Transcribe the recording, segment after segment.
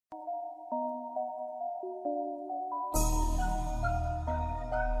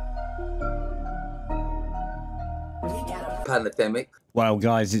pandemic. Well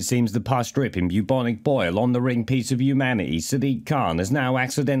guys, it seems the pus-dripping bubonic boil on the ring piece of humanity, Sadiq Khan, has now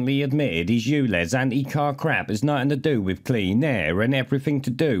accidentally admitted his ULEZ anti-car crap has nothing to do with clean air and everything to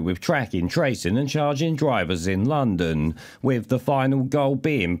do with tracking, tracing and charging drivers in London, with the final goal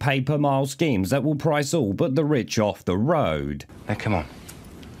being pay-per-mile schemes that will price all but the rich off the road. Now come on,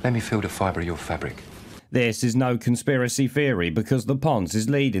 let me feel the fibre of your fabric. This is no conspiracy theory because the Ponce is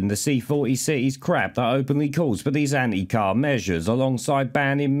leading the C40 cities crap that openly calls for these anti-car measures alongside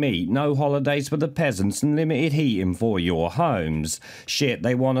banning meat, no holidays for the peasants and limited heating for your homes. Shit,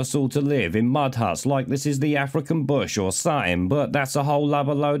 they want us all to live in mud huts like this is the African bush or something, but that's a whole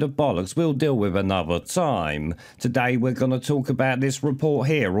other load of bollocks we'll deal with another time. Today we're gonna talk about this report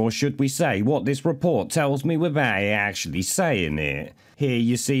here, or should we say what this report tells me without it actually saying it. Here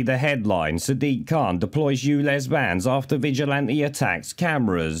you see the headline: Sadiq Khan deploys ULEZ vans after vigilante attacks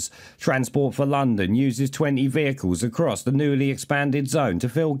cameras. Transport for London uses 20 vehicles across the newly expanded zone to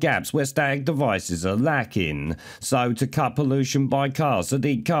fill gaps where static devices are lacking. So to cut pollution by cars,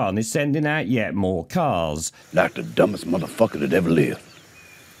 Sadiq Khan is sending out yet more cars. Like the dumbest motherfucker that ever lived.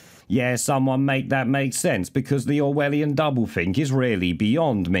 Yeah, someone make that make sense, because the Orwellian doublethink is really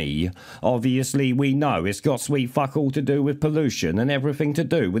beyond me. Obviously, we know it's got sweet fuck all to do with pollution and everything to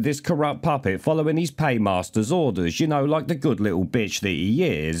do with this corrupt puppet following his paymaster's orders, you know, like the good little bitch that he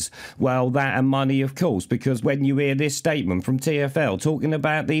is. Well, that and money, of course, because when you hear this statement from TfL talking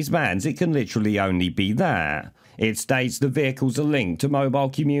about these vans, it can literally only be that. It states the vehicles are linked to mobile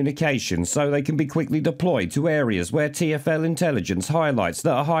communications so they can be quickly deployed to areas where TfL intelligence highlights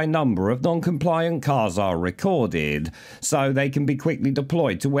that a high number of non-compliant cars are recorded. So they can be quickly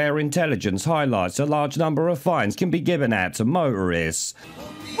deployed to where intelligence highlights a large number of fines can be given out to motorists.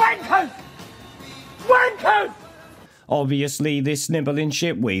 Wankers! Wankers! Obviously, this snivelling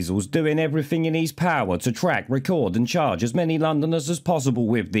shitweasel's doing everything in his power to track, record and charge as many Londoners as possible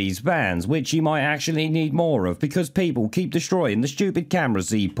with these vans, which he might actually need more of because people keep destroying the stupid cameras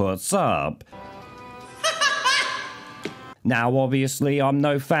he puts up. Now obviously I'm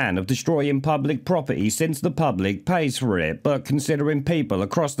no fan of destroying public property since the public pays for it, but considering people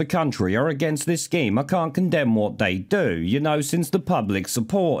across the country are against this scheme, I can't condemn what they do, you know, since the public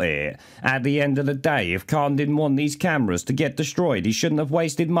support it. At the end of the day, if Khan didn't want these cameras to get destroyed, he shouldn't have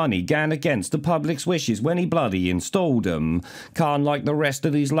wasted money going against the public's wishes when he bloody installed them. Khan, like the rest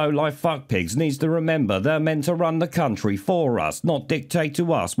of these low-life fuckpigs, needs to remember they're meant to run the country for us, not dictate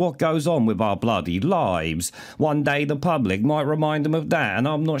to us what goes on with our bloody lives. One day the public might remind them of that, and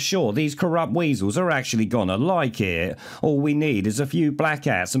I'm not sure these corrupt weasels are actually gonna like it. All we need is a few black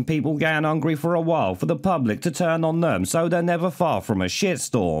hats and people going hungry for a while for the public to turn on them so they're never far from a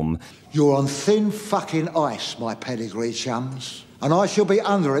shitstorm. You're on thin fucking ice, my pedigree chums, and I shall be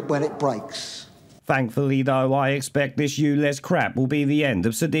under it when it breaks. Thankfully though, I expect this ULEZ crap will be the end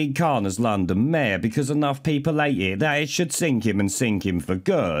of Sadiq Khan as London Mayor, because enough people hate it that it should sink him and sink him for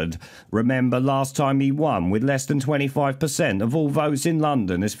good. Remember last time he won with less than 25% of all votes in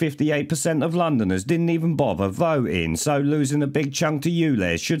London, as 58% of Londoners didn't even bother voting, so losing a big chunk to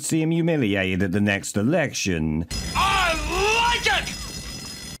ULEZ should see him humiliated at the next election. I like it!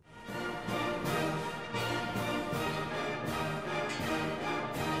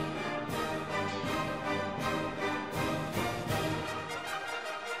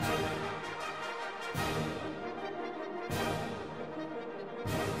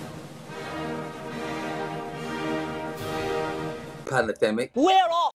 Pandemic. Where